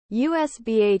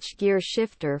USB-H gear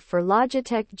shifter for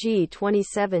Logitech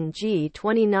G27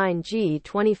 G29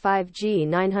 G25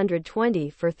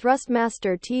 G920 for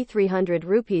Thrustmaster T300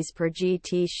 rupees per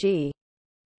GT.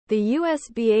 The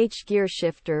USB-H gear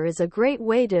shifter is a great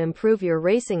way to improve your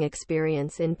racing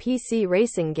experience in PC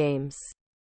racing games.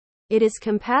 It is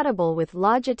compatible with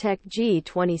Logitech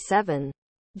G27,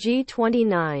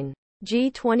 G29,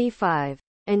 G25,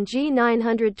 and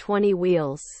G920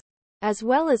 wheels, as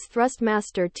well as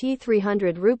Thrustmaster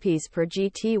T300 rupees per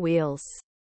GT wheels.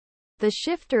 The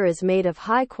shifter is made of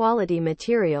high-quality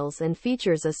materials and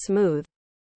features a smooth,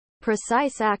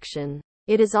 precise action.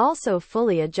 It is also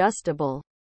fully adjustable,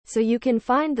 so you can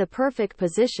find the perfect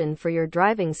position for your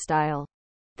driving style.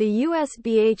 The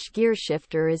USB-H gear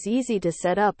shifter is easy to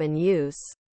set up and use.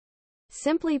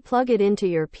 Simply plug it into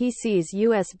your PC's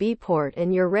USB port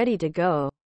and you're ready to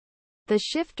go. The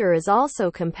shifter is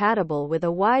also compatible with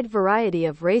a wide variety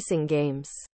of racing games,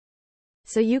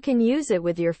 so you can use it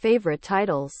with your favorite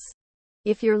titles.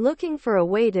 If you're looking for a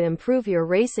way to improve your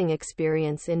racing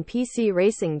experience in PC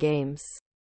racing games,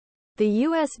 the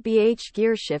USB-H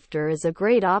gear shifter is a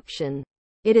great option.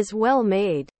 It is well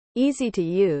made, easy to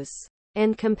use,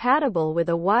 and compatible with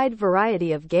a wide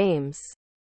variety of games.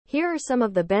 Here are some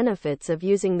of the benefits of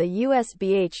using the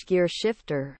USB-H gear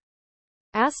shifter.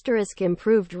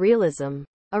 Improved realism.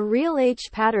 A real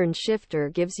H-pattern shifter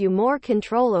gives you more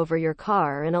control over your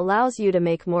car and allows you to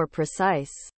make more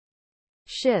precise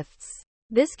shifts.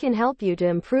 This can help you to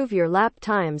improve your lap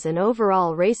times and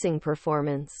overall racing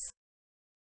performance.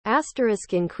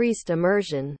 Increased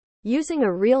immersion. Using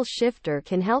a real shifter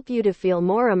can help you to feel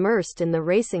more immersed in the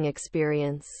racing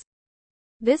experience.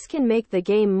 This can make the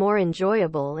game more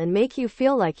enjoyable and make you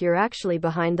feel like you're actually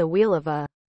behind the wheel of a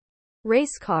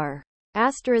race car.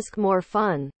 More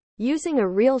fun. Using a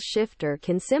real shifter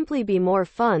can simply be more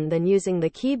fun than using the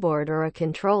keyboard or a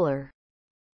controller.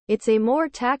 It's a more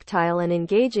tactile and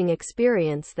engaging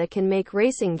experience that can make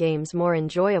racing games more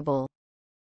enjoyable.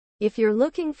 If you're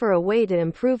looking for a way to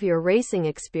improve your racing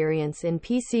experience in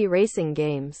PC racing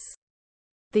games,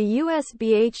 the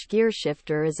USB-H gear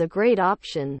shifter is a great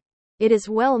option. It is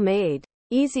well made,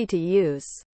 easy to use,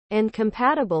 and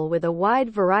compatible with a wide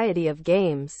variety of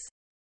games.